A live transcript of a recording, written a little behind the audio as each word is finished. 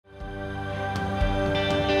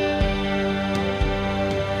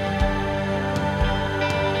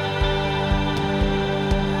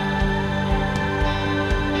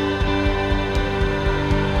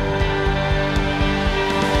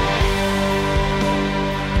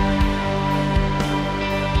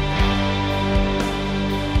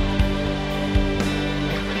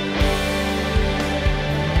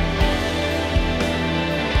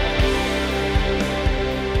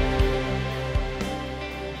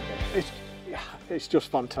It's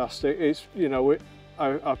just fantastic. It's, you know,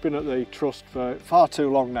 I've been at the Trust for far too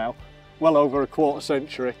long now, well over a quarter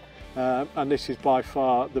century, and this is by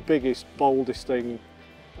far the biggest, boldest thing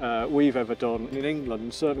we've ever done in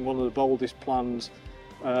England, certainly one of the boldest plans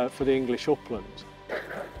for the English uplands.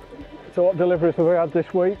 So what deliveries have we had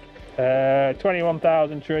this week?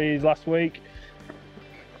 21,000 trees last week.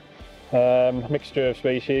 Mixture of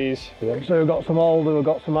species. So we've got some alder, we've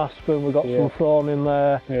got some aspen, we've got some thorn in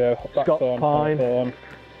there, Scots pine,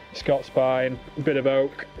 Scots pine, a bit of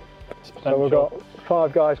oak. So we've got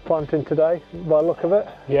 5 guys planting today, by the look of it.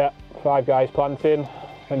 Yeah, 5 guys planting,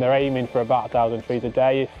 and they're aiming for about 1,000 trees a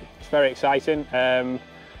day. It's very exciting.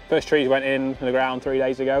 First trees went in the ground 3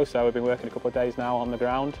 days ago, so we've been working a couple of days now on the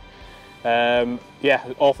ground. Yeah,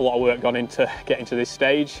 an awful lot of work gone into getting to this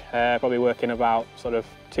stage. Probably working about sort of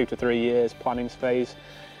 2 to 3 years planning phase.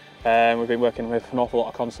 We've been working with an awful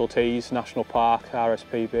lot of consultees, National Park,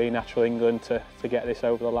 RSPB, Natural England to get this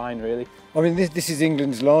over the line really. I mean this is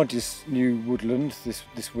England's largest new woodland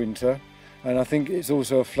this winter, and I think it's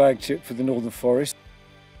also a flagship for the Northern Forest.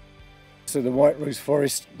 So the White Rose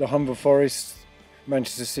Forest, the Humber Forest,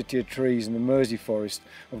 Manchester City of Trees and the Mersey Forest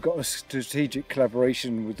have got a strategic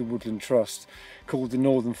collaboration with the Woodland Trust called the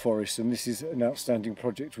Northern Forest, and this is an outstanding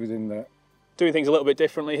project within that. Doing things a little bit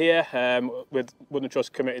differently here, with Woodland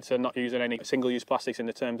Trust committed to not using any single-use plastics in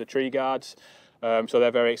the terms of tree guards, so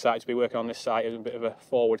they're very excited to be working on this site in a bit of a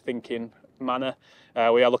forward-thinking manner.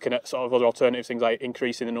 We are looking at sort of other alternatives, things like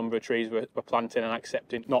increasing the number of trees we're planting and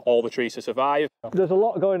accepting not all the trees to survive. There's a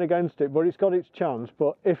lot going against it, but it's got its chance.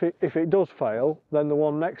 But if it does fail, then the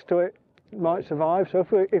one next to it might survive. So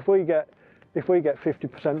if we get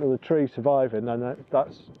 50% of the trees surviving, then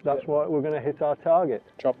that's what we're going to hit our target.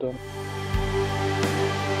 Job done.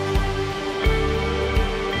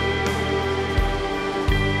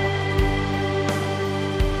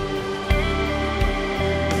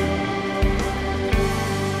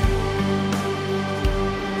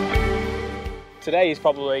 Today is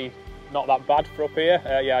probably not that bad for up here.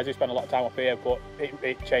 Yeah, I do spend a lot of time up here, but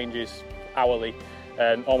it changes hourly,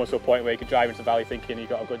 and almost to a point where you could drive into the valley thinking you've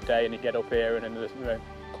got a good day, and you get up here and then the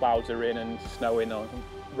clouds are in and snowing or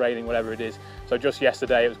raining, whatever it is. So just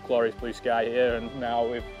yesterday it was glorious blue sky here, and now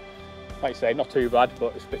we've, like I say, not too bad,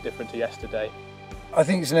 but it's a bit different to yesterday. I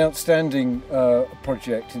think it's an outstanding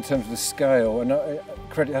project in terms of the scale, and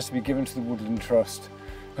credit has to be given to the Woodland Trust,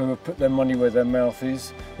 who have put their money where their mouth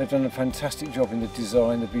is. They've done a fantastic job in the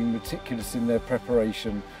design, they've been meticulous in their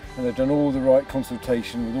preparation, and they've done all the right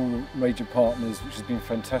consultation with all the major partners, which has been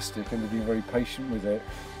fantastic, and they've been very patient with it,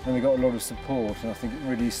 and they've got a lot of support, and I think it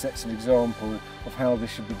really sets an example of how this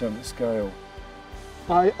should be done at scale.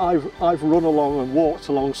 I've run along and walked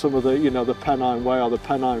along some of the, you know, the Pennine Way or the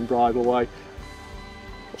Pennine Bridle Way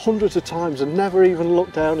hundreds of times and never even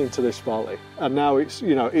looked down into this valley, and now it's,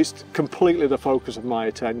 you know, it's completely the focus of my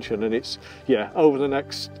attention. And it's, yeah, over the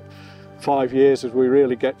next 5 years, as we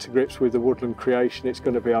really get to grips with the woodland creation, it's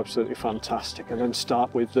going to be absolutely fantastic. And then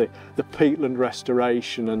start with the peatland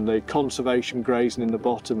restoration and the conservation grazing in the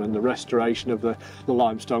bottom and the restoration of the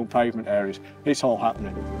limestone pavement areas. It's all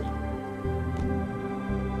happening.